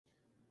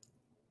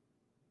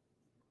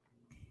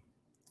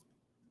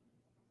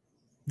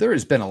There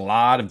has been a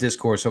lot of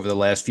discourse over the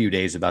last few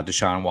days about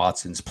Deshaun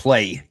Watson's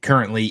play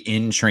currently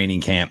in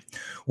training camp.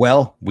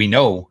 Well, we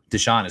know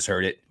Deshaun has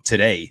heard it.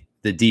 Today,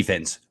 the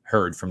defense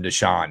heard from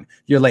Deshaun.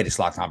 Your latest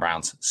Locked On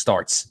Browns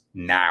starts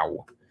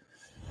now.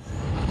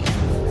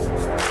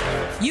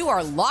 You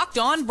are Locked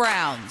On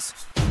Browns,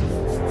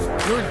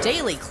 your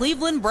daily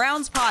Cleveland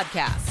Browns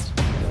podcast.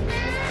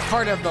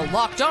 Part of the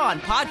Locked On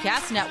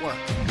Podcast Network.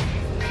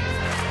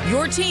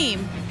 Your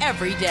team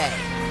every day.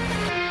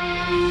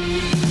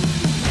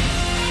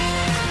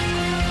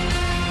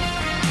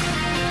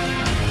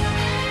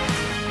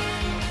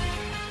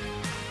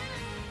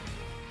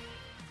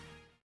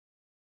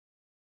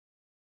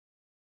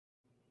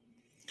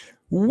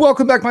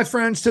 Welcome back, my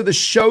friends, to the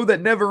show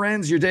that never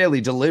ends, your daily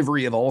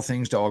delivery of all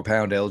things Dog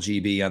Pound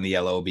LGB on the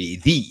LOB,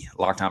 the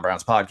Locked On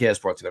Browns podcast,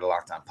 brought to you by the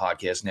Locked On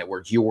Podcast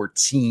Network, your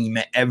team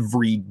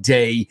every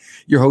day.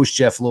 Your host,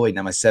 Jeff Lloyd,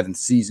 now my 7th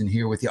season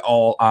here with you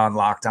all on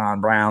Locked On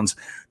Browns.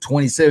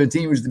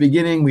 2017 was the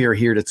beginning. We are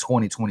here to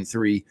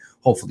 2023,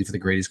 hopefully for the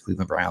greatest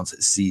Cleveland Browns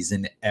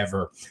season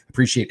ever.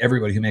 Appreciate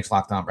everybody who makes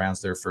Locked On Browns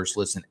their first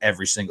listen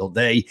every single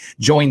day.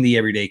 Join the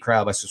everyday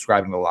crowd by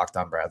subscribing to the Locked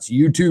On Browns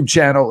YouTube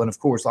channel. And of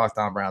course, Locked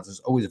On Browns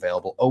is always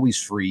available,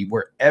 always free,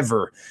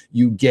 wherever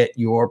you get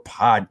your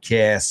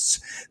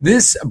podcasts.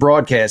 This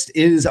broadcast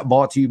is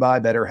brought to you by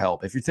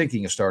BetterHelp. If you're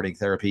thinking of starting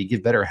therapy,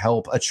 give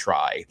BetterHelp a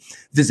try.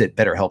 Visit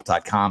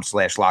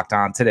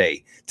BetterHelp.com/LockedOn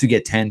today to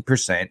get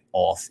 10%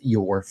 off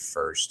your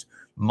first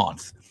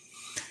month.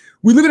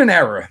 We live in an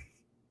era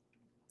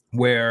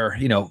where,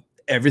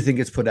 everything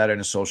gets put out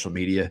into social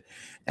media.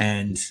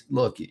 And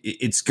look,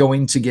 it's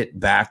going to get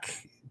back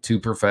to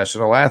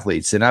professional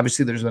athletes. And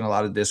obviously there's been a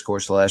lot of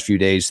discourse the last few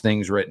days,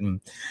 things written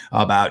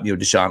about,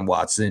 Deshaun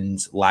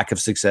Watson's lack of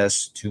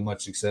success, too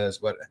much success,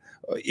 but,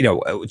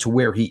 to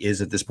where he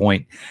is at this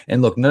point.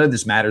 And look, none of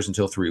this matters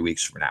until 3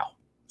 weeks from now.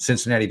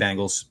 Cincinnati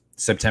Bengals,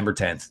 September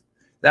 10th.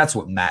 That's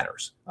what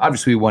matters.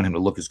 Obviously, we want him to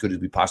look as good as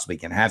we possibly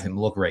can have him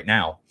look right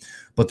now.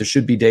 But there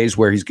should be days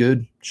where he's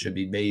good. Should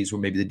be days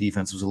where maybe the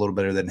defense was a little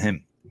better than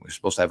him. We're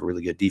supposed to have a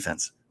really good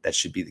defense. That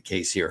should be the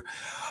case here.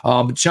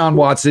 But Deshaun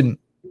Watson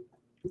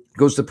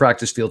goes to the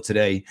practice field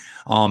today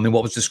in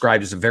what was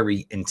described as a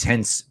very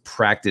intense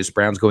practice.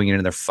 Browns going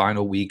into their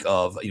final week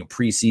of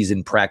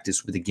preseason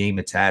practice with a game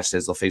attached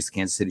as they'll face the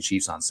Kansas City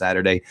Chiefs on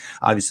Saturday.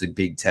 Obviously,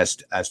 big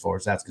test as far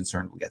as that's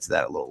concerned. We'll get to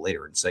that a little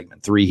later in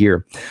segment 3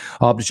 here.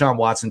 Deshaun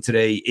Watson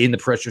today in the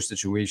pressure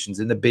situations,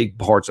 in the big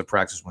parts of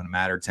practice when it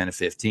mattered, 10 of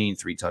 15,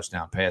 3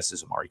 touchdown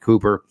passes. Amari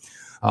Cooper,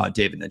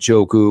 David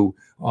Njoku,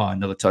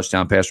 another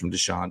touchdown pass from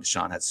Deshaun.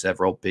 Deshaun had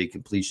several big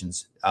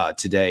completions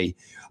today.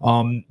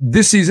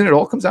 This season, it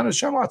all comes down to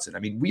Deshaun Watson. I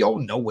mean, we all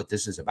know what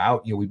this is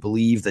about. We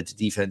believe that the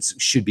defense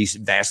should be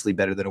vastly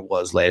better than it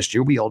was last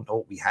year. We all know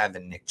what we have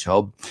in Nick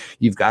Chubb.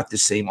 You've got the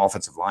same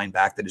offensive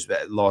linebacker that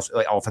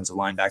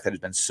has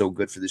been so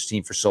good for this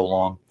team for so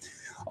long.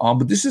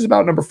 But this is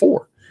about number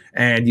 4.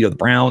 And, the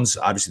Browns,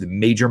 obviously the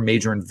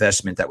major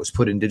investment that was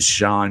put into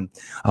Deshaun,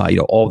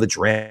 all the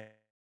draft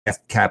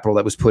capital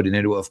that was put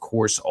into, of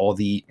course, all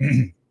the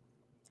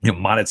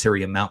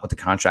monetary amount with the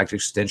contract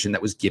extension that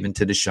was given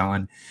to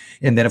Deshaun.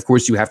 And then, of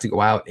course, you have to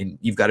go out and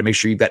you've got to make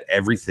sure you've got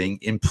everything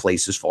in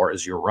place as far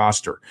as your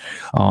roster.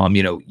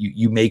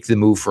 You make the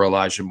move for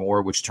Elijah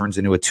Moore, which turns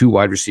into a 2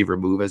 wide receiver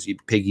move as you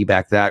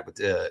piggyback that with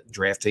the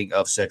drafting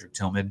of Cedric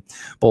Tillman,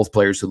 both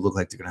players who look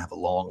like they're going to have a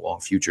long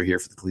future here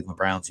for the Cleveland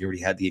Browns. You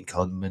already had the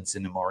incumbents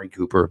in Amari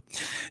Cooper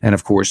and,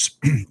 of course,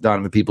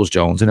 Donovan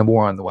Peoples-Jones, and then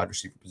more on the wide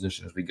receiver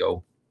position as we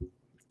go.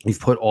 You've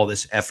put all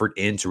this effort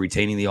into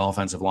retaining the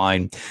offensive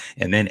line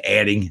and then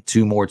adding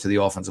 2 more to the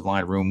offensive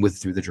line room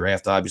through the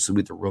draft, obviously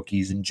with the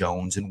rookies and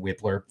Jones and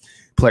Whippler,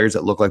 players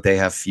that look like they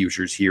have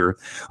futures here.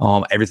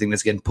 Everything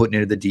that's getting put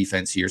into the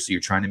defense here. So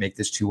you're trying to make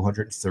this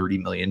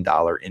 $230 million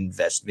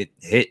investment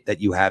hit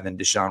that you have in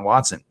Deshaun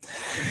Watson.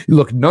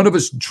 Look, none of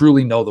us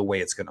truly know the way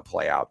it's going to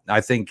play out.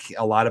 I think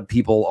a lot of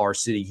people are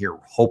sitting here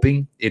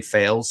hoping it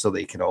fails so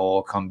they can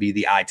all come be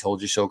the I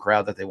told you so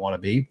crowd that they want to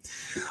be.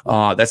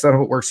 That's not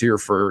how it works here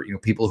for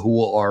people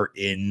who are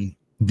in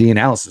the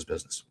analysis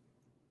business.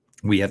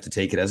 We have to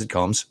take it as it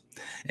comes.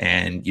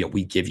 And,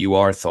 we give you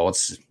our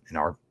thoughts and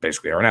our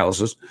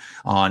analysis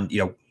on,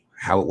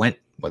 how it went,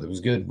 whether it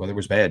was good, whether it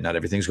was bad. Not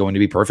everything's going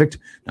to be perfect.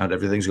 Not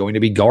everything's going to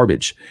be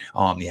garbage.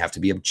 You have to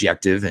be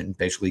objective, and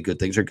basically good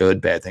things are good,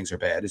 bad things are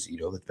bad. As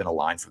that's been a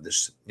line from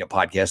this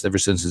podcast ever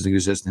since its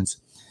existence.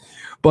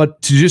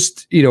 But to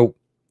just,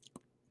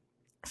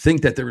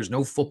 think that there is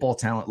no football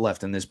talent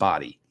left in this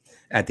body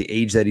at the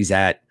age that he's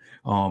at,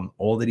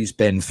 all that he's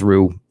been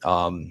through,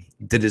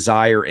 the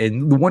desire.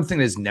 And the one thing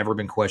that's never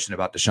been questioned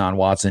about Deshaun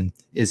Watson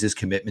is his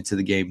commitment to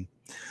the game,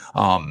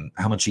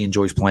 how much he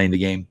enjoys playing the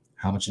game,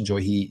 how much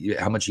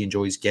he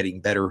enjoys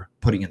getting better,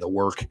 putting in the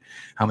work,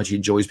 how much he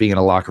enjoys being in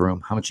a locker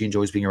room, how much he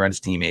enjoys being around his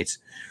teammates.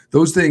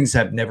 Those things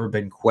have never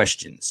been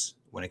questions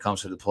when it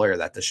comes to the player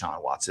that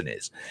Deshaun Watson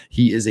is.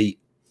 He is a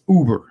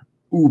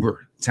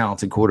uber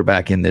talented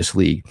quarterback in this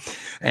league.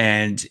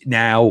 And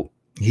now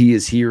he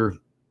is here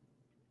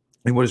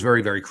in what is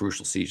very, very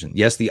crucial season.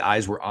 Yes, the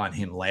eyes were on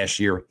him last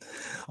year,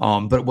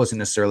 but it wasn't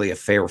necessarily a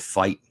fair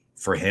fight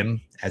for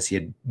him as he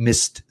had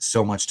missed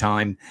so much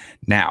time.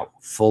 Now,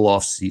 full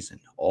off season,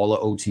 all the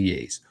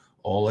OTAs,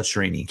 all the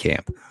training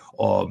camp,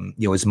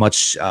 as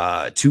much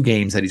 2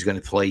 games that he's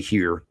going to play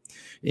here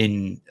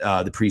in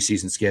the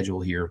preseason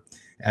schedule here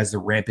as they're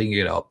ramping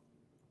it up.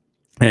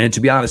 And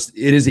to be honest,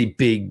 it is a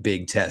big,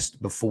 big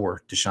test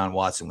before Deshaun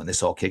Watson when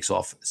this all kicks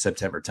off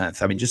September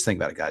 10th. I mean, just think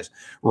about it, guys.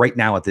 Right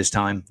now at this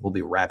time, we'll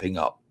be wrapping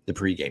up the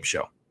pregame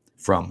show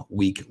from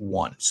week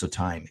 1. So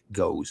time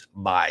goes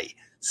by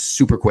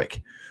super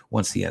quick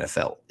once the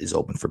NFL is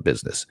open for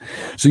business.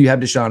 So you have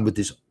Deshaun with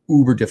this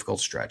uber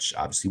difficult stretch.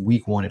 Obviously,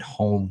 week 1 at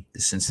home,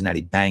 the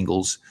Cincinnati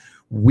Bengals.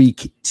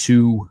 Week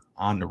 2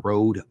 on the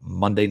road,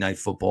 Monday Night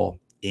Football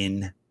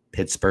in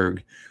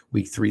Pittsburgh.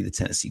 Week 3, the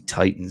Tennessee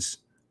Titans.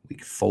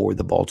 Week 4,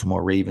 the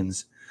Baltimore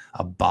Ravens,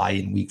 a bye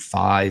in week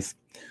 5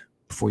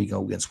 before you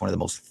go against one of the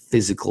most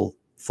physical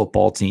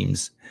football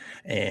teams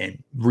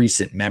and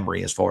recent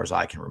memory, as far as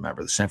I can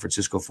remember, the San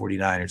Francisco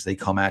 49ers. They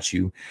come at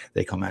you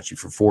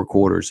for 4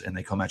 quarters, and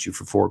they come at you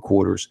for 4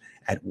 quarters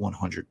at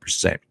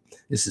 100%.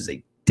 This is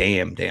a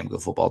damn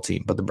good football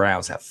team. But the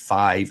Browns have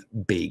 5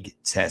 big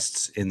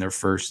tests in their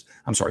first,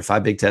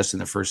 5 big tests in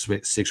their first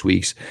 6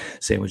 weeks,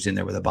 sandwiched in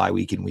there with a bye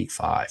week in week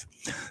 5.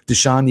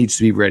 Deshaun needs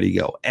to be ready to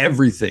go.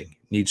 Everything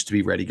needs to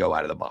be ready to go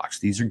out of the box.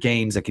 These are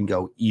games that can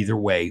go either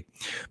way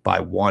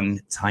by one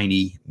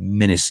tiny,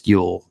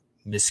 minuscule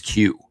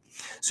miscue.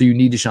 So you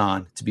need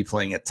Deshaun to be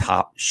playing at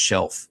top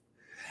shelf.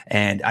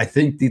 And I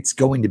think it's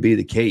going to be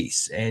the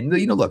case. And,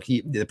 look,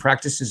 the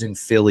practice is in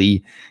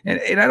Philly.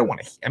 And I don't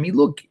want to,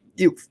 look,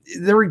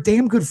 they're a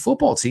damn good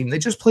football team. They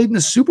just played in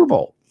the Super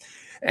Bowl.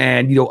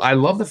 And, I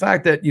love the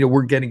fact that,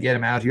 we're going to get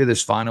him out here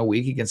this final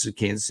week against the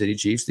Kansas City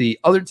Chiefs, the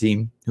other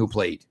team who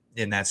played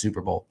in that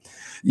Super Bowl.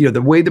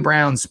 The way the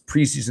Browns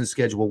preseason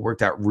schedule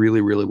worked out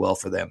really, really well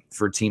for them,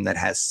 for a team that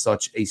has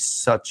such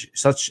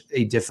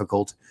a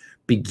difficult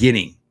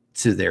beginning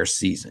to their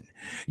season,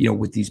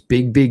 with these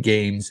big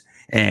games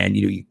and,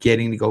 you're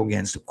getting to go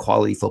against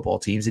quality football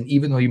teams. And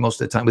even though most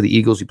of the time with the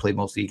Eagles, you played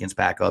mostly against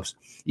backups,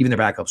 even their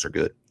backups are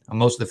good.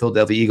 Most of the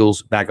Philadelphia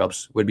Eagles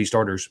backups would be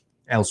starters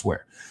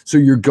elsewhere. So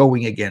you're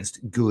going against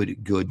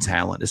good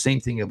talent. The same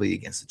thing will be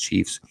against the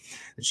Chiefs.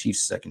 The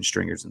Chiefs' second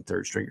stringers and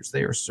third stringers,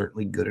 they are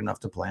certainly good enough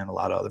to play on a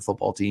lot of other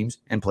football teams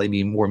and play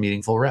more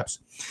meaningful reps.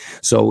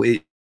 So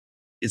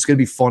it's going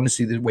to be fun to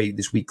see the way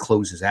this week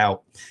closes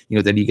out.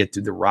 Then you get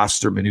to the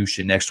roster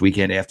minutia next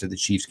weekend after the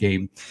Chiefs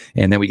game.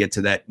 And then we get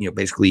to that,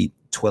 basically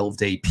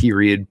 12-day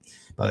period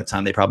by the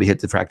time they probably hit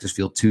the practice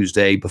field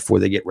Tuesday before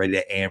they get ready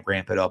to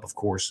ramp it up, of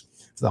course,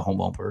 for the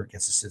home opener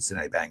against the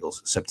Cincinnati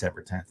Bengals,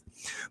 September 10th.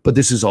 But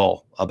this is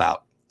all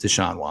about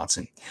Deshaun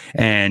Watson.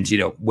 And,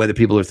 whether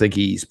people think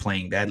he's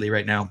playing badly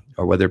right now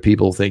or whether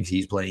people think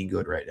he's playing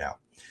good right now,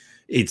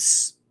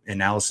 it's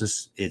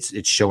analysis.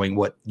 It's showing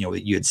what,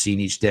 you had seen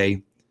each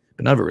day.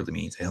 But none of it really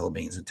means a hell of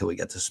beans until we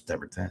get to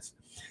September 10th.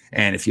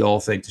 And if you all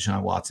think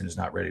Deshaun Watson is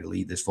not ready to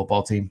lead this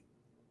football team,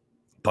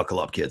 buckle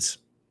up, kids.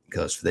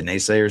 Because for the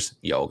naysayers,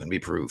 y'all going to be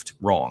proved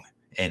wrong,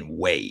 and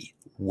way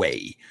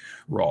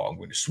wrong. We're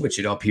going to switch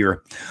it up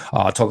here.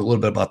 Talk a little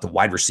bit about the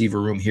wide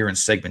receiver room here in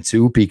segment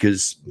 2,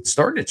 because it's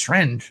starting to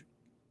trend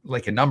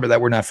like a number that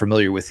we're not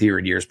familiar with here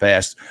in years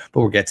past, but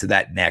we'll get to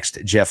that next.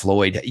 Jeff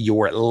Lloyd,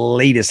 your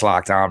latest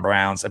Locked On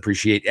Browns.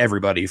 Appreciate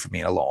everybody for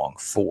being along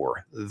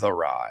for the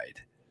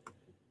ride.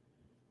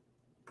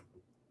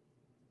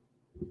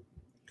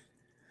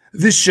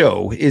 This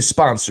show is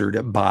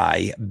sponsored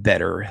by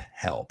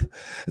BetterHelp.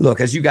 Look,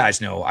 as you guys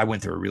know, I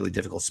went through a really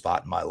difficult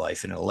spot in my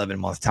life. In an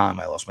 11-month time,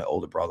 I lost my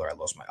older brother. I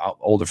lost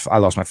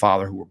my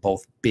father, who were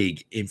both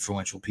big,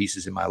 influential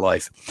pieces in my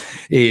life.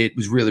 It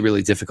was really,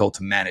 really difficult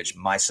to manage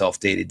myself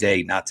day to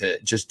day, not to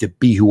just to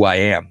be who I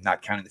am,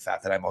 not counting the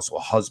fact that I'm also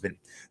a husband,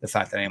 the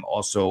fact that I am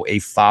also a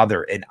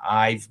father, and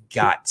I've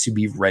got to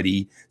be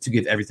ready to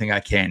give everything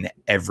I can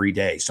every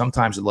day.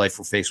 Sometimes in life,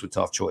 we're faced with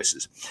tough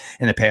choices,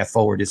 and the path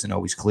forward isn't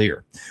always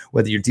clear.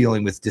 Whether you're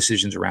dealing with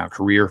decisions around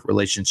career,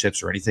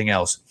 relationships, or anything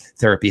else,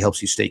 therapy helps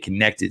you stay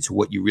connected to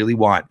what you really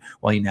want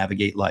while you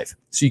navigate life,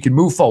 so you can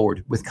move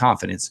forward with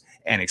confidence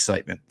and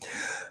excitement.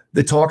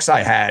 The talks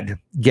I had,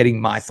 getting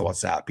my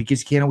thoughts out,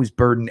 because you can't always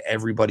burden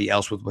everybody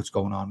else with what's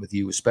going on with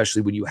you,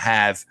 especially when you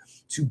have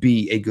to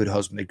be a good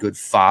husband, a good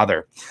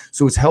father.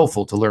 So it's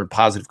helpful to learn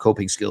positive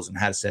coping skills and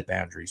how to set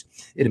boundaries.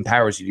 It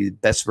empowers you to be the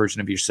best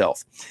version of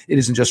yourself. It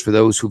isn't just for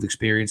those who've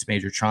experienced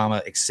major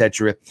trauma,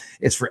 etc.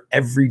 It's for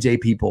everyday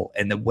people,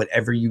 and then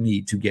whatever you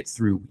need to get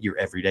through your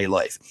everyday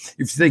life. If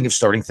you think of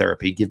starting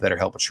therapy, give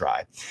BetterHelp a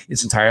try.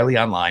 It's entirely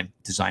online,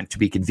 designed to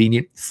be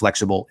convenient,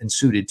 flexible, and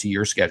suited to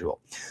your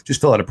schedule.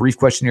 Just fill out a brief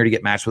questionnaire to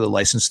get matched with a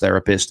licensed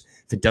therapist.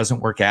 If it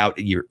doesn't work out,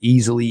 you're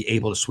easily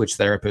able to switch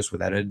therapists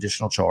without an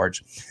additional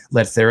charge.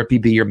 Let therapy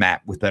be your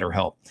map with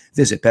BetterHelp.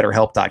 Visit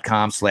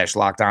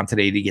BetterHelp.com/lockedon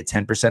today to get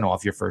 10%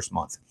 off your first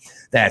month.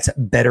 That's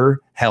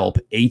BetterHelp,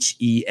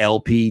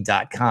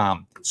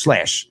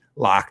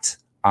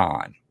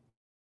 HELP.com/lockedon.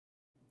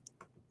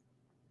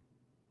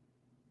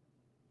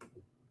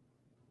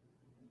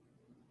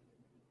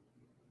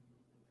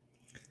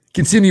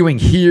 Continuing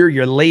here,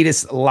 your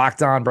latest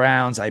Locked On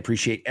Browns. I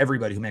appreciate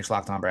everybody who makes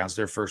Locked On Browns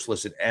their first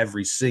listen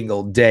every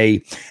single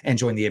day. And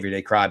join the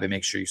Everyday Crowd, and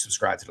make sure you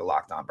subscribe to the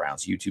Locked On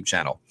Browns YouTube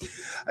channel.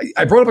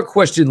 I brought up a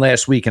question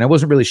last week, and I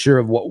wasn't really sure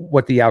of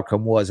what the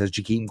outcome was, as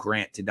Jakeem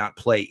Grant did not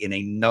play in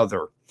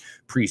another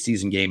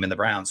preseason game in the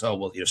Browns.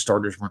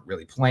 Starters weren't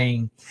really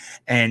playing.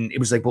 And it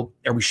was like, well,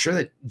 are we sure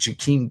that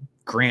Jakeem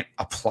Grant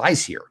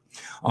applies here?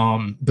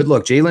 But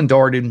look, Jalen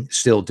Darden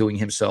still doing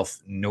himself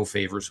no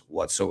favors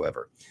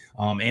whatsoever.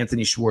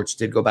 Anthony Schwartz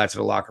did go back to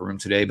the locker room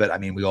today, but I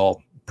mean, we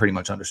all pretty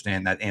much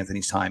understand that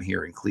Anthony's time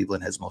here in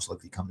Cleveland has most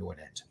likely come to an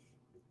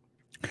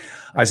end.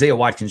 Isaiah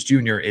Watkins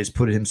Jr. is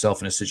putting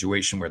himself in a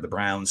situation where the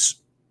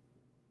Browns,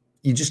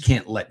 you just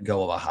can't let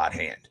go of a hot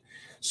hand.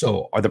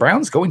 So are the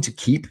Browns going to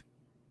keep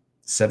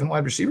 7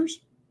 wide receivers?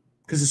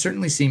 Because it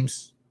certainly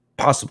seems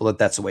possible that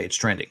that's the way it's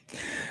trending.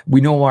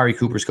 We know Amari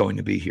Cooper is going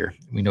to be here.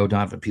 We know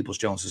Donovan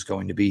Peoples-Jones is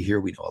going to be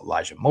here. We know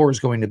Elijah Moore is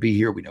going to be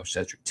here. We know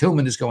Cedric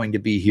Tillman is going to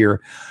be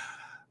here.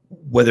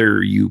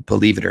 Whether you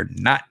believe it or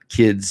not,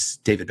 kids,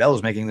 David Bell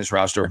is making this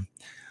roster.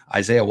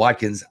 Isaiah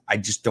Watkins, I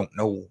just don't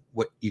know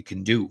what you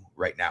can do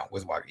right now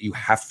with Watkins. You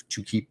have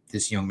to keep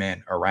this young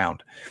man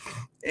around.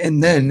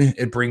 And then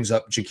it brings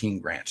up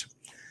Jakeem Grant.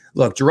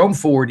 Look, Jerome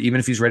Ford, even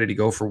if he's ready to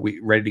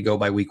go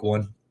by week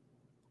 1,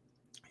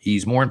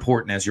 he's more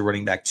important as your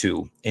running back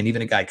 2. And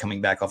even a guy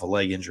coming back off of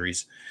leg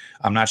injuries,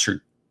 I'm not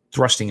sure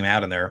thrusting him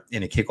out in there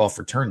in a kickoff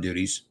return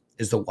duties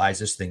is the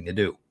wisest thing to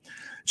do.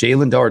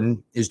 Jalen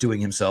Darden is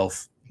doing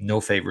himself no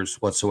favors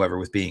whatsoever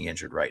with being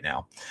injured right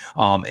now.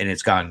 And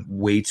it's gone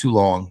way too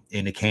long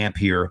in the camp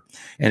here.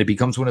 And it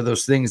becomes one of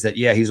those things that,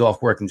 yeah, he's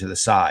off working to the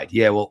side.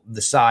 Yeah, well,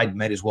 the side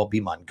might as well be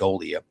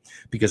Mongolia,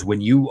 because when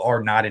you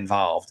are not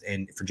involved,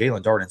 and for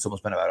Jalen Darden, it's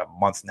almost been about a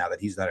month now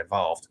that he's not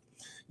involved,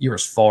 you're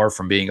as far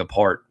from being a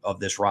part of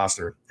this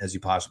roster as you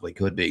possibly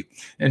could be.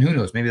 And who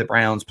knows, maybe the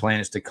Browns' plan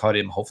is to cut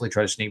him, hopefully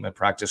try to sneak him in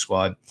practice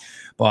squad,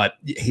 but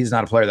he's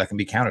not a player that can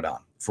be counted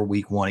on for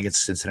week 1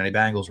 against Cincinnati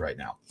Bengals right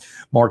now.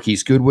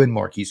 Marquise Goodwin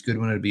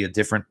would be a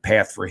different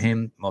path for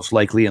him, most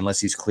likely,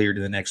 unless he's cleared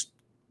in the next,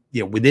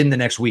 within the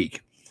next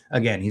week.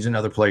 Again, he's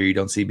another player you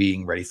don't see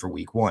being ready for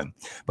week 1,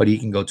 but he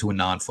can go to a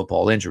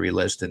non-football injury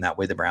list, and that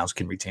way the Browns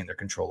can retain their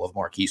control of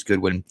Marquise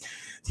Goodwin.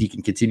 He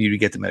can continue to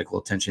get the medical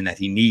attention that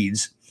he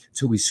needs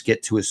till we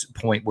get to a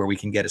point where we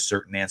can get a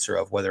certain answer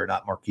of whether or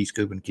not Marquise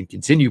Goodwin can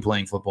continue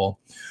playing football,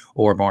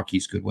 or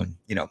Marquise Goodwin,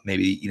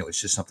 maybe,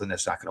 it's just something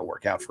that's not going to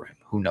work out for him.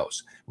 Who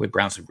knows? The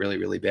Browns have really,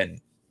 really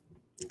been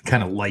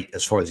kind of light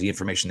as far as the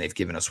information they've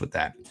given us with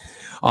that.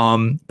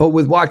 But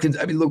with Watkins,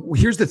 I mean, look,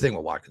 here's the thing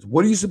with Watkins.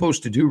 What are you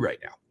supposed to do right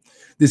now?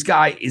 This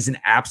guy is an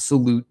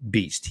absolute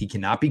beast. He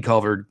cannot be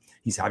covered.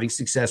 He's having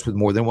success with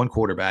more than one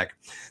quarterback.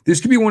 This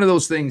could be one of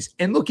those things.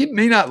 And look, it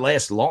may not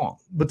last long,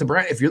 but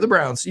if you're the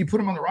Browns, you put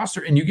him on the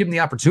roster and you give him the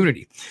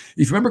opportunity. If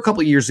you remember a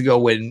couple of years ago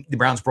when the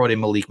Browns brought in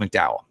Malik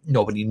McDowell,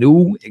 nobody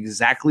knew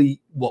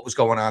exactly what was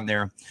going on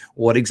there,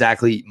 what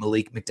exactly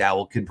Malik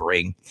McDowell could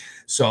bring.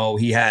 So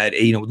he had,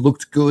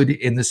 looked good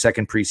in the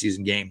second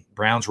preseason game.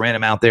 Browns ran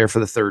him out there for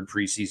the third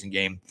preseason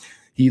game.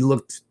 He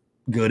looked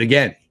good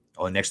again.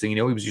 Oh, next thing you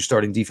know, he was your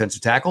starting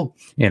defensive tackle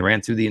and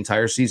ran through the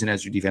entire season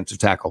as your defensive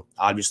tackle.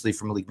 Obviously,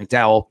 for Malik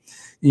McDowell,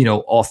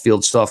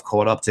 off-field stuff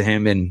caught up to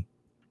him and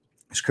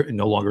he's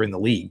no longer in the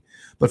league.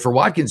 But for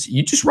Watkins,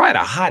 you just ride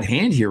a hot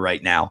hand here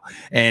right now.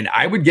 And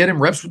I would get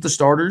him reps with the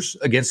starters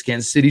against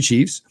Kansas City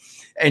Chiefs.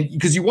 And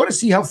because you want to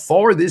see how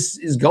far this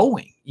is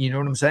going. You know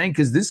what I'm saying?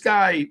 Because this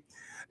guy,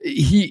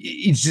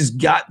 he's just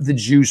got the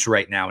juice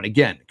right now. And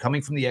again,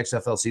 coming from the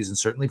XFL season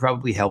certainly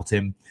probably helped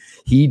him.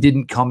 He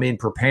didn't come in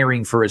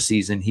preparing for a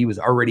season. He was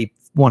already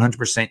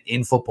 100%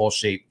 in football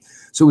shape.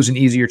 So it was an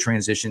easier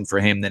transition for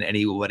him than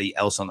anybody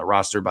else on the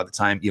roster by the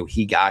time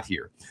he got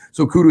here.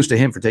 So kudos to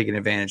him for taking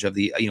advantage of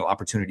the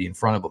opportunity in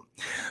front of him.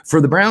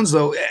 For the Browns,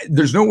 though,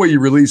 there's no way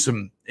you release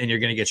him and you're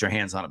going to get your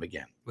hands on him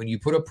again. When you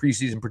put up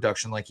preseason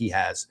production like he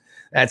has,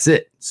 that's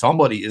it.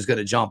 Somebody is going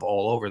to jump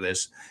all over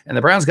this. And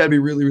the Browns got to be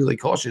really, really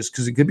cautious,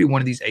 because it could be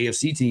one of these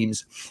AFC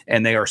teams,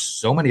 and they are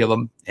so many of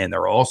them, and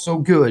they're all so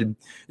good.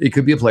 It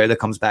could be a player that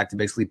comes back to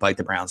basically bite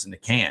the Browns in the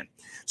can.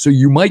 So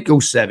you might go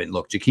 7.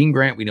 Look, Jakeem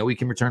Grant, we know he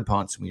can return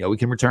punts. We know he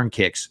can return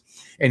kicks.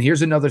 And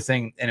here's another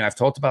thing, and I've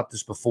talked about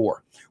this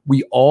before.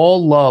 We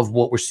all love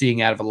what we're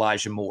seeing out of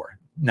Elijah Moore,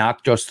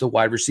 not just the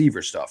wide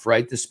receiver stuff,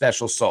 right? The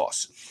special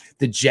sauce,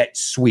 the jet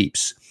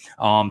sweeps.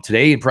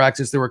 Today in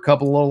practice, there were a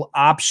couple of little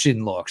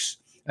option looks,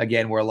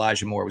 again, where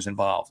Elijah Moore was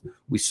involved.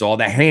 We saw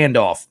the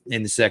handoff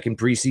in the second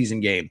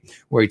preseason game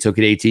where he took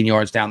it 18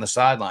 yards down the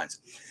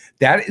sidelines.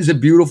 That is a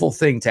beautiful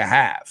thing to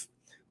have.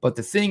 But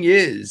the thing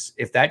is,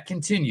 if that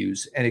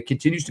continues and it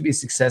continues to be a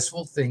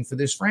successful thing for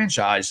this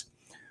franchise,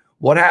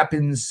 what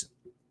happens,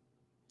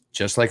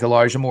 just like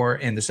Elijah Moore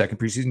in the second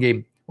preseason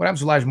game, what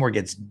happens when Elijah Moore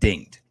gets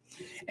dinged?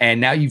 And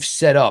now you've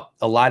set up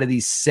a lot of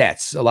these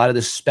sets, a lot of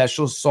this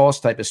special sauce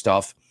type of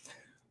stuff.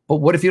 But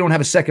what if you don't have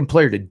a second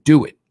player to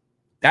do it?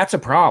 That's a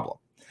problem.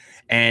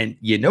 And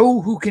you know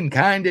who can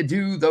kind of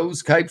do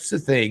those types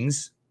of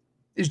things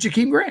is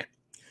Jakeem Grant.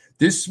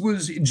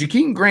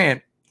 Jakeem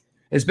Grant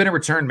has been a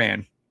return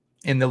man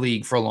in the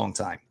league for a long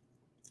time.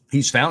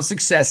 He's found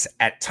success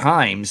at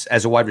times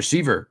as a wide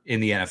receiver in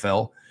the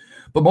NFL,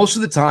 but most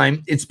of the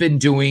time it's been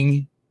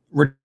doing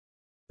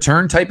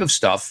return type of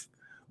stuff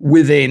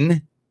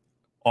within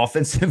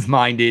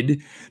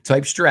offensive-minded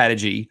type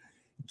strategy.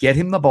 Get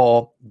him the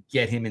ball,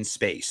 get him in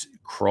space.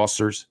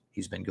 Crossers,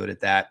 he's been good at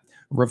that.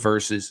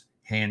 Reverses,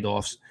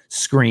 handoffs,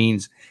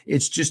 screens.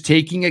 It's just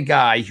taking a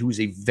guy who's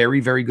a very,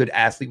 very good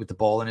athlete with the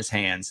ball in his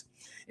hands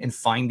and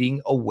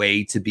finding a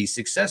way to be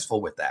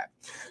successful with that.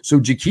 So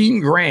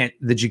Jakeem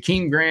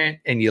Grant,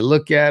 and you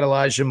look at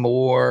Elijah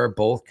Moore,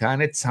 both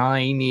kind of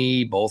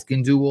tiny, both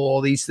can do all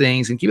these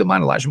things. And keep in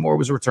mind, Elijah Moore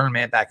was a return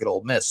man back at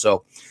Ole Miss,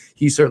 so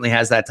he certainly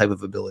has that type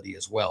of ability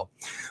as well.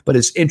 But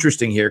it's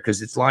interesting here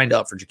because it's lined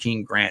up for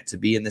Jakeem Grant to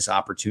be in this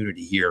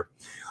opportunity here.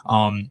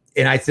 And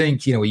I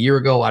think, a year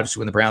ago,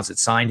 obviously when the Browns had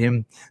signed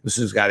him, this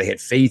is a guy they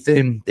had faith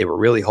in. They were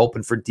really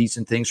hoping for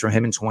decent things from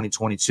him in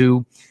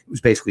 2022. It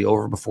was basically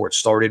over before it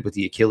started with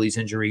the Achilles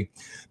injury.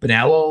 But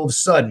now all of a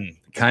sudden,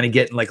 kind of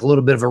getting like a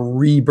little bit of a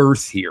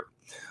rebirth here,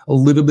 a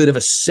little bit of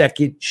a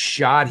second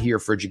shot here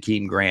for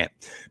Jakeem Grant.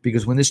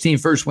 Because when this team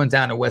first went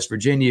down to West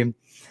Virginia,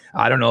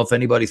 I don't know if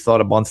anybody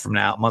thought a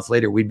month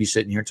later, we'd be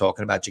sitting here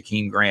talking about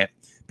Jakeem Grant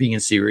being in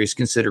serious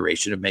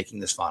consideration of making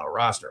this final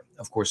roster.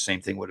 Of course,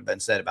 same thing would have been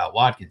said about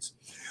Watkins.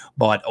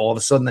 But all of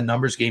a sudden, the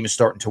numbers game is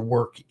starting to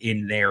work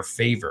in their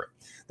favor.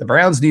 The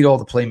Browns need all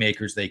the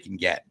playmakers they can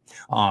get.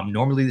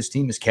 Normally, this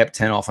team has kept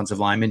 10 offensive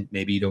linemen.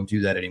 Maybe you don't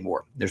do that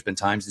anymore. There's been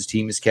times this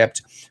team has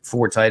kept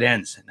 4 tight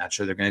ends. Not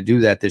sure they're going to do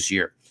that this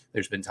year.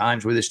 There's been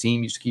times where this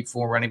team used to keep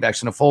 4 running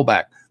backs and a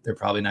fullback. They're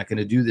probably not going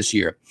to do this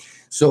year.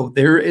 So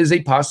there is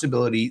a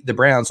possibility. The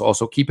Browns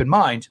also keep in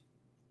mind,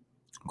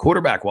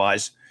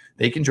 quarterback-wise,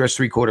 they can dress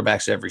 3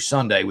 quarterbacks every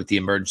Sunday with the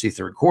emergency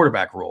 3rd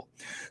quarterback rule.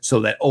 So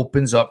that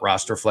opens up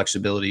roster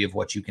flexibility of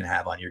what you can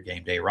have on your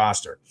game day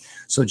roster.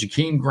 So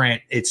Jakeem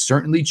Grant, it's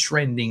certainly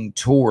trending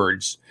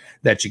towards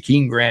that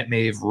Jakeem Grant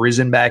may have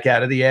risen back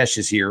out of the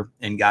ashes here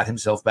and got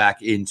himself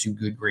back into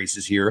good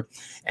graces here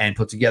and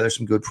put together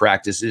some good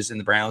practices. And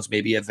the Browns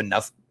maybe have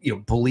enough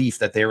belief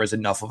that there is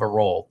enough of a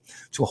role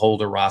to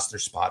hold a roster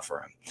spot for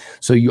him.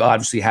 So you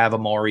obviously have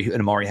Amari,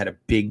 and Amari had a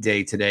big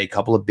day today, a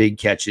couple of big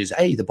catches.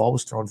 Hey, the ball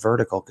was thrown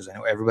vertical because I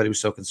know everybody was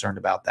so concerned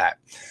about that.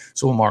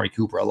 So Amari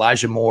Cooper,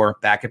 Elijah Moore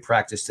back at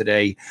practice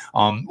today.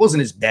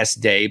 Wasn't his best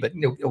day, but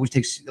it always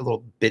takes a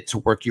little bit to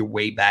work your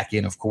way back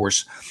in, of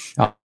course.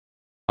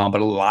 But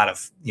a lot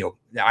of,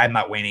 I'm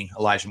not waning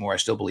Elijah Moore. I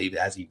still believe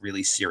has a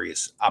really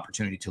serious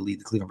opportunity to lead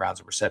the Cleveland Browns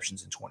in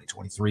receptions in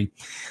 2023.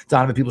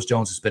 Donovan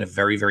Peoples-Jones has been a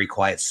very, very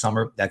quiet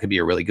summer. That could be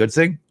a really good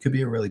thing. Could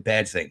be a really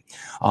bad thing.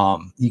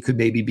 He could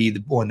maybe be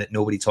the one that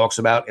nobody talks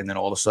about. And then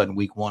all of a sudden,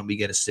 week 1, we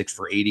get a 6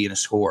 for 80 and a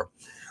score.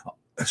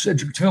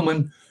 Cedric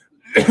Tillman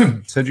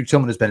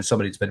has been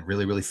somebody that's been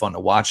really, really fun to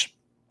watch.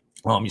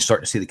 You're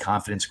starting to see the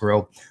confidence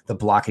grow, the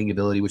blocking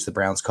ability, which the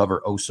Browns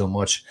cover so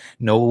much.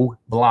 No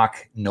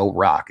block, no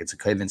rock. It's a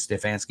Kevin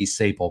Stefanski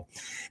staple.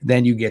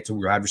 Then you get to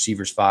wide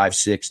receivers 5,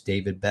 6,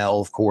 David Bell,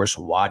 of course,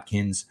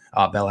 Watkins.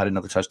 Bell had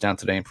another touchdown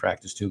today in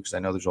practice, too, because I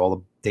know there's all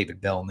the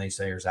David Bell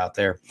naysayers out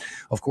there.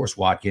 Of course,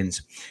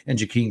 Watkins and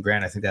Jakeem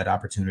Grant. I think that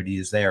opportunity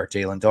is there.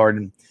 Jalen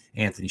Darden,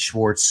 Anthony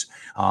Schwartz.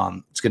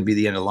 It's going to be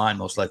the end of the line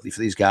most likely for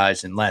these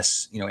guys,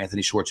 unless,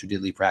 Anthony Schwartz, who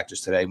did leave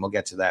practice today, and we'll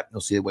get to that.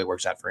 We'll see the way it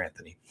works out for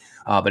Anthony.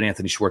 But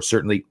Anthony Schwartz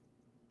certainly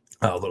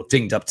a little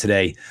dinged up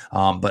today.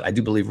 But I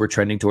do believe we're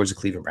trending towards the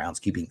Cleveland Browns,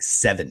 keeping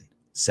seven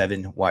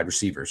wide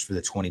receivers for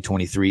the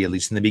 2023, at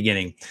least in the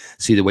beginning.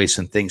 See the way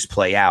some things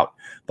play out.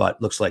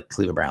 But looks like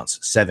Cleveland Browns,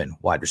 7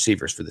 wide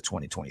receivers for the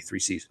 2023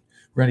 season.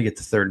 We're going to get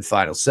the third and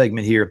final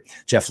segment here.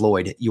 Jeff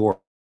Lloyd, your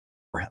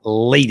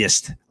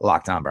latest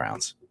Locked On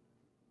Browns.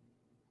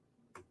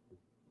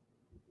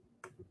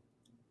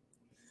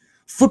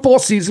 Football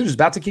season is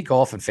about to kick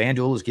off, and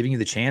FanDuel is giving you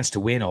the chance to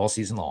win all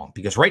season long.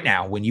 Because right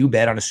now, when you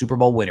bet on a Super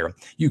Bowl winner,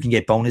 you can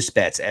get bonus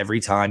bets every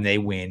time they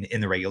win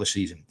in the regular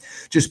season.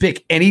 Just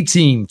pick any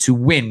team to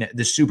win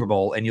the Super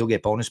Bowl, and you'll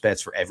get bonus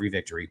bets for every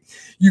victory.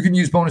 You can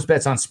use bonus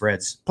bets on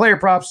spreads, player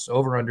props,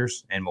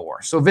 over-unders, and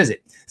more. So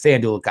visit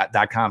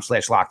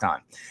FanDuel.com/lockedon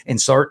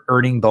and start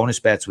earning bonus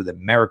bets with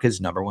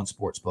America's #1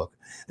 sportsbook.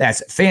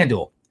 That's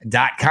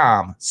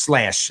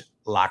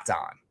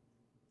FanDuel.com/lockedon.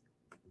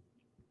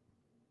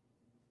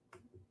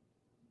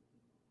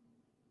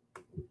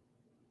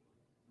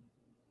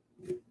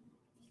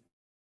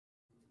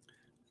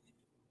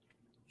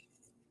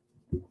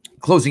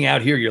 Closing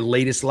out here, your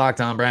latest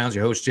Locked On Browns,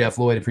 your host, Jeff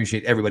Lloyd.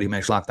 Appreciate everybody who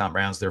makes Locked On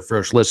Browns their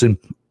first listen.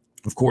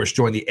 Of course,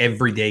 join the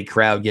everyday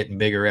crowd getting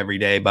bigger every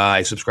day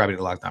by subscribing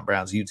to Locked On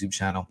Browns YouTube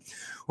channel.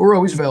 We're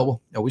always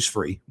available, always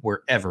free,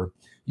 wherever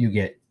you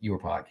get your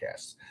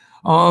podcasts.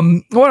 I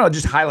want to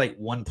just highlight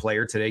one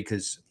player today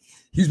because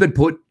he's been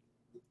put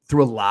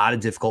through a lot of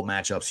difficult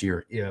matchups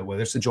here,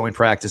 whether it's the joint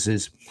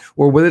practices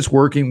or whether it's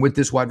working with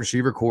this wide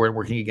receiver core and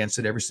working against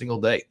it every single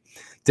day.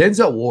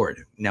 Denzel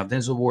Ward. Now,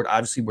 Denzel Ward,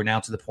 obviously, we're now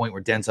to the point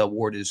where Denzel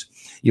Ward is,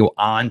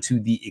 on to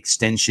the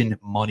extension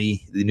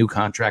money. The new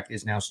contract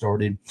is now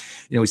started.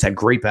 He's had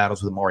great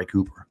battles with Amari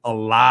Cooper, a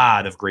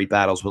lot of great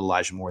battles with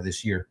Elijah Moore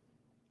this year.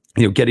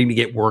 getting to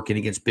get working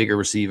against bigger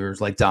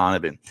receivers like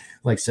Donovan,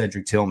 like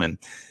Cedric Tillman.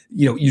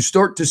 You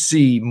start to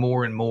see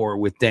more and more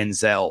with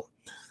Denzel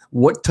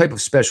what type of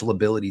special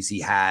abilities he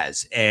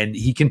has. And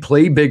he can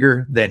play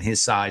bigger than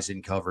his size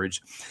in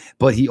coverage,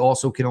 but he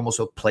also can almost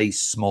play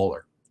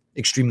smaller,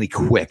 extremely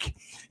quick.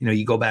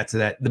 You go back to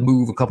the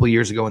move a couple of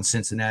years ago in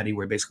Cincinnati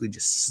where he basically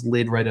just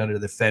slid right under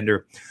the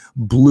defender,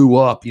 blew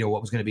up,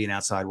 what was going to be an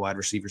outside wide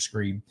receiver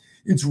screen.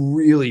 It's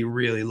really,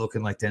 really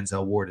looking like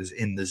Denzel Ward is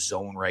in the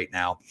zone right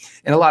now.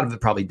 And a lot of it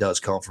probably does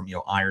come from,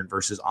 iron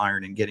versus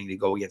iron and getting to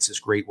go against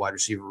this great wide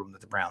receiver room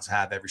that the Browns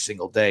have every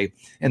single day.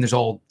 And there's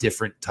all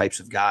different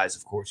types of guys,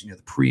 of course,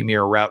 the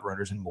premier route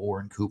runners and Moore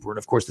and Cooper, and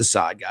of course the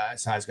size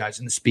guys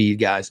and the speed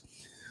guys.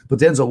 But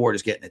Denzel Ward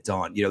is getting it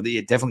done.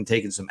 They definitely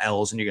taken some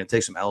L's, and you're going to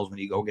take some L's when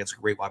you go against a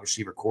great wide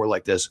receiver core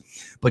like this.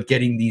 But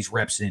getting these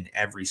reps in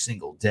every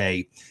single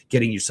day,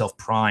 getting yourself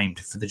primed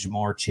for the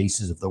Jamar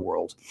Chases of the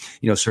world,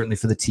 certainly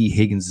for the T.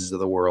 Higginses of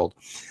the world.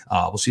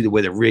 We'll see the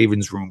way the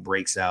Ravens room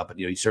breaks out, but,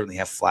 you certainly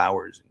have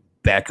Flowers,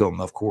 Beckham,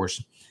 of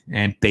course,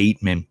 and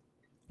Bateman,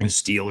 and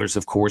Steelers,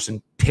 of course,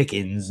 and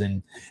Pickens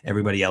and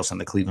everybody else on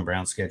the Cleveland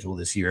Browns schedule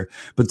this year.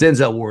 But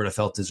Denzel Ward, I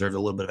felt, deserved a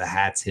little bit of a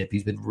hat tip.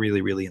 He's been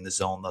really, really in the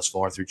zone thus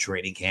far through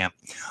training camp.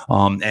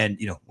 And,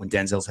 when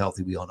Denzel's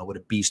healthy, we all know what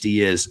a beast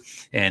he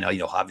is. And,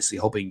 obviously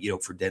hoping,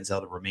 for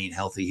Denzel to remain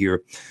healthy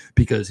here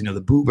because,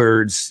 the boo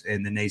birds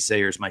and the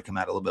naysayers might come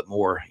out a little bit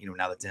more,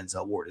 now that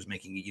Denzel Ward is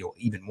making,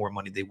 even more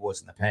money than he was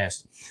in the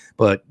past.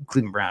 But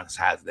Cleveland Browns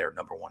have their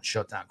number one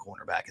shutdown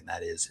cornerback, and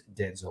that is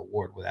Denzel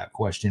Ward without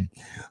question.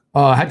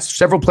 Had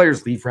several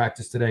players leave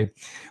practice today.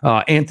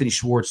 Anthony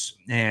Schwartz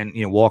and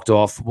walked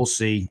off. We'll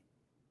see.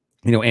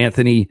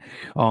 Anthony,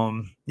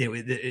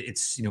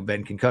 it's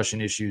been concussion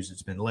issues,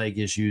 it's been leg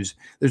issues.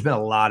 There's been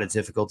a lot of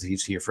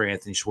difficulties here for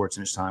Anthony Schwartz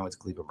in his time with the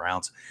Cleveland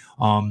Browns.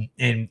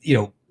 And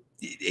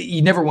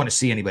you never want to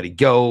see anybody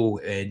go,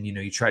 and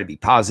you try to be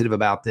positive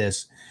about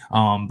this.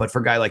 But for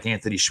a guy like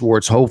Anthony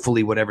Schwartz,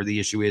 hopefully whatever the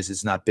issue is,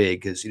 it's not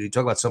big, because you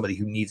talk about somebody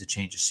who needs a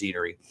change of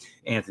scenery.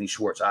 Anthony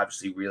Schwartz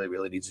obviously really,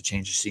 really needs a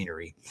change of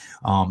scenery.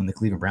 And the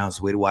Cleveland Browns,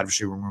 the way the wide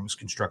receiver room is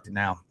constructed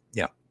now,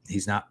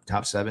 he's not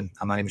top 7.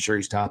 I'm not even sure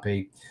he's top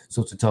 8.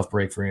 So it's a tough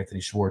break for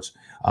Anthony Schwartz.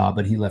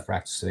 But he left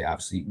practice today,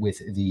 obviously, with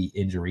the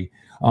injury.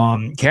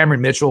 Cameron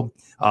Mitchell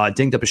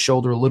dinged up his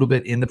shoulder a little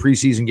bit in the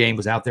preseason game,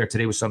 was out there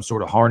today with some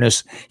sort of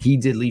harness. He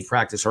did leave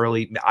practice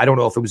early. I don't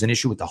know if it was an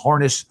issue with the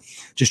harness,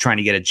 just trying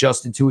to get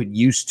adjusted to it,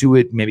 used to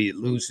it. Maybe it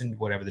loosened,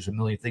 whatever. There's a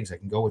million things that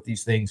can go with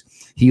these things.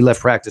 He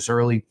left practice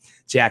early.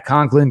 Jack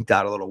Conklin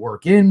got a little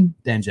work in.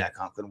 Then Jack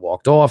Conklin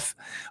walked off.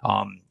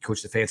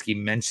 Coach Stefanski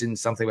mentioned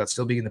something about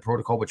still being in the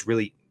protocol, which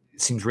really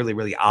seems really,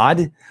 really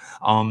odd.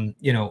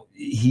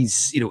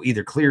 He's,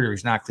 either cleared or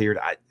he's not cleared.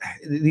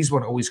 These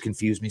one always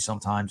confuse me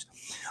sometimes.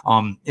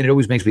 And it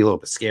always makes me a little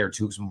bit scared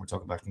too, because when we're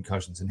talking about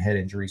concussions and head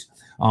injuries.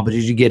 But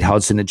did you get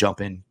Hudson to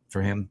jump in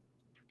for him?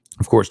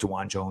 Of course,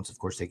 Dawand Jones, of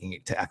course, taking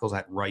tackles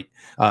at right,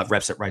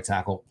 reps at right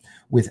tackle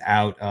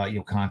without,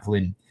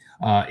 Conklin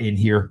in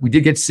here. We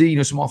did get to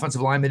see, some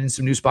offensive linemen in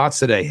some new spots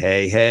today.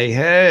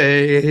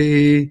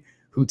 Hey.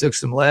 Who took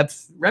some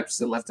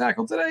reps at left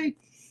tackle today?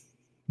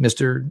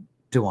 Mr.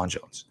 Dawand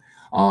Jones.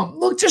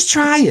 Look, just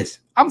try it.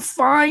 I'm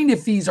fine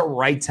if he's a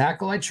right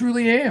tackle. I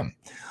truly am.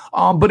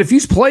 But if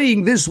he's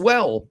playing this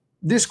well,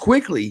 this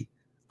quickly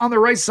on the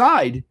right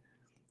side,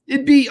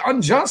 it'd be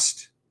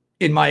unjust,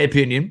 in my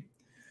opinion,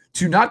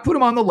 to not put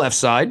him on the left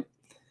side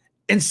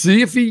and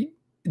see if he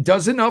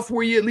does enough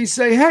where you at least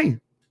say, hey,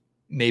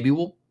 maybe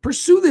we'll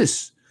pursue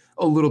this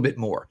a little bit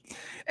more.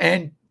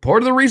 And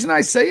part of the reason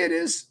I say it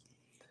is,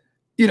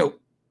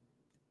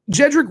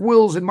 Jedrick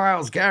Wills and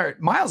Myles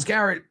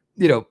Garrett,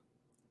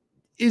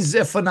 is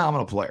a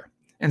phenomenal player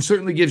and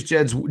certainly gives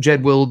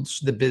Jed Wills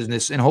the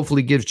business, and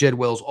hopefully gives Jed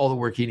Wills all the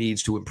work he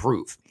needs to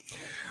improve.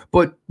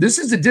 But this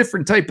is a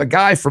different type of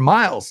guy for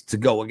Myles to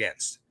go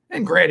against.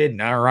 And granted,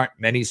 there aren't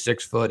many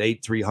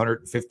 6'8",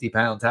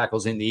 350-pound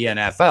tackles in the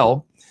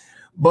NFL,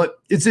 but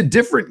it's a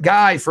different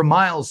guy for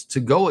Myles to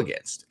go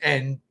against.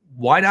 And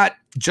why not,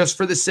 just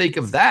for the sake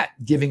of that,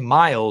 giving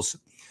Myles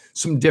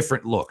some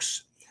different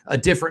looks, a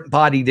different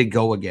body to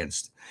go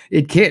against?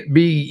 It can't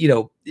be,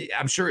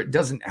 I'm sure it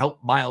doesn't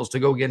help Myles to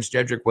go against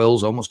Jedrick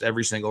Wills almost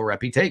every single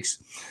rep he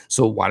takes.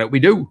 So why don't we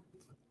give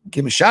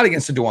him a shot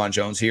against the Dawand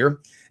Jones here?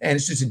 And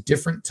it's just a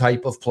different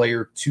type of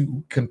player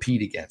to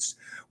compete against.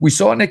 We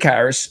saw Nick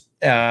Harris,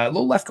 a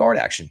little left guard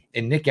action.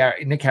 And Nick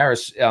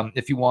Harris,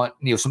 if you want,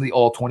 some of the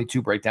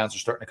all-22 breakdowns are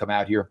starting to come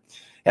out here.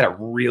 Had a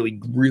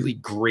really, really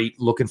great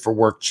looking for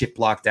work chip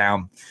block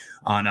down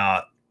on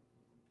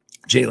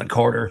Jalen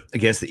Carter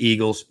against the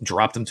Eagles,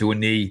 dropped him to a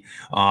knee,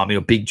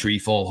 big tree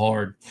fall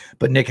hard.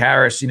 But Nick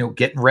Harris,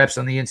 getting reps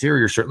on the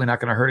interior, certainly not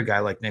going to hurt a guy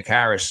like Nick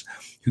Harris,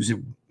 who's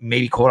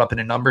maybe caught up in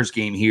a numbers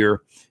game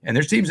here. And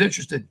there's teams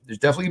interested. There's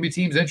definitely going to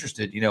be teams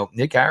interested.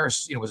 Nick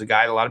Harris, was a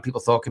guy that a lot of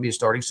people thought could be a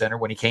starting center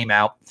when he came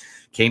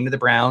to the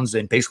Browns,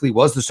 and basically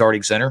was the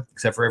starting center,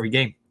 except for every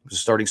game. Was a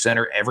starting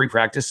center every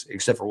practice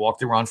except for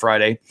walkthrough on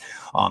Friday.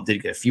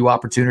 Did get a few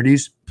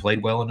opportunities,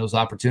 played well in those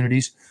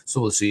opportunities.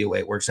 So we'll see the way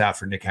it works out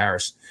for Nick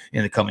Harris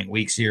in the coming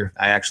weeks here.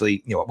 I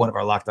actually, one of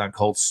our Locked On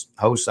Colts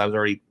hosts, I was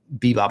already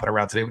bebopping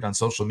around today on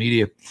social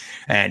media,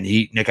 and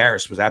Nick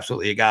Harris was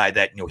absolutely a guy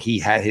that, he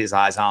had his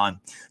eyes on,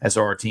 as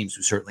are our teams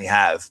who certainly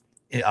have,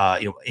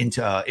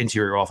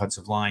 interior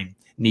offensive line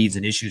needs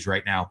and issues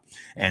right now,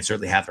 and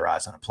certainly have their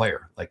eyes on a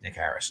player like Nick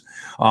Harris.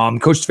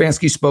 Coach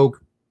Stefanski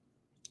spoke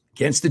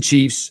against the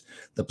Chiefs.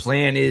 The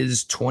plan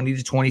is 20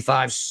 to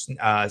 25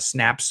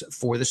 snaps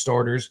for the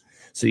starters.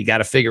 So you got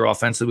to figure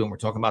offensively, when we're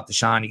talking about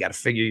Deshaun, you got to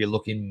figure you're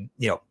looking,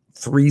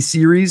 3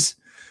 series.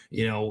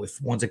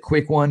 If one's a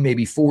quick one,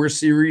 maybe 4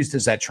 series.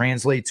 Does that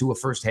translate to a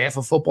first half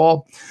of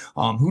football?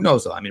 Who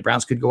knows, though? I mean,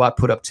 Browns could go out,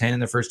 put up 10 in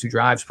the first 2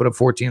 drives, put up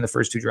 14 in the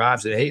first 2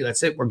 drives, and hey,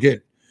 that's it. We're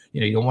good.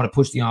 You don't want to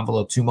push the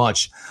envelope too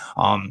much,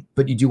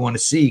 but you do want to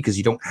see, because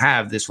you don't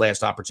have this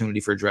last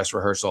opportunity for a dress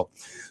rehearsal.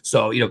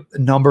 So, a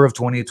number of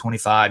 20 to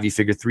 25, you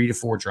figure 3 to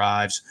 4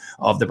 drives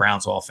of the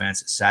Browns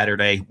offense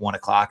Saturday, 1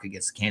 o'clock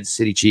against the Kansas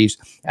City Chiefs.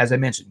 As I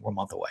mentioned, we're a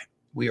month away.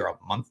 We are a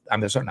month.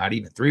 I'm sorry, not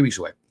even 3 weeks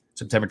away.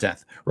 September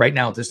 10th. Right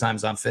now, at this time,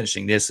 as I'm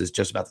finishing this, is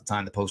just about the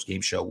time the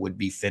post-game show would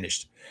be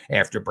finished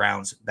after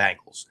Browns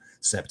Bengals,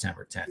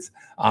 September 10th.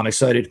 I'm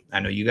excited. I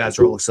know you guys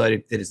are all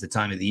excited. It is the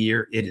time of the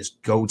year. It is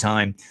go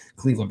time.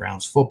 Cleveland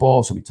Browns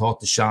football. So we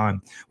talked to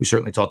Sean. We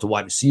certainly talked to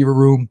wide receiver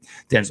room.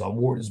 Denzel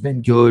Ward has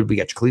been good. We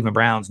got your Cleveland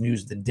Browns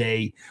news of the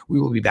day.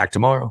 We will be back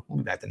tomorrow. We'll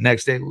be back the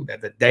next day. We'll be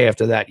back the day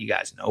after that. You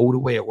guys know the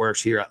way it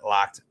works here at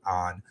Locked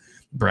On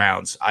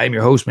Browns. I am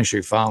your host. Make sure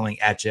you're following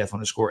at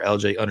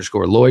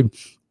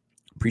Jeff_LJ_Lloyd.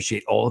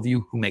 Appreciate all of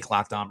you who make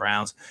Locked On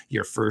Browns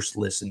your first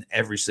listen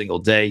every single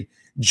day.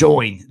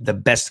 Join the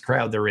best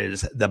crowd there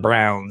is, the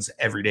Browns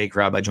Everyday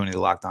Crowd, by joining the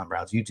Locked On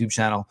Browns YouTube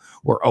channel.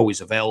 We're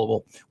always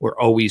available. We're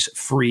always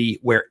free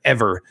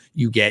wherever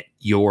you get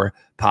your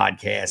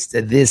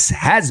podcast. This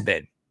has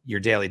been your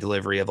daily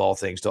delivery of all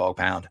things Dog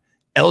Pound.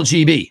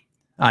 LGB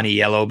on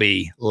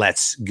ELOB.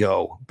 Let's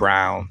go,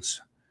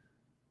 Browns.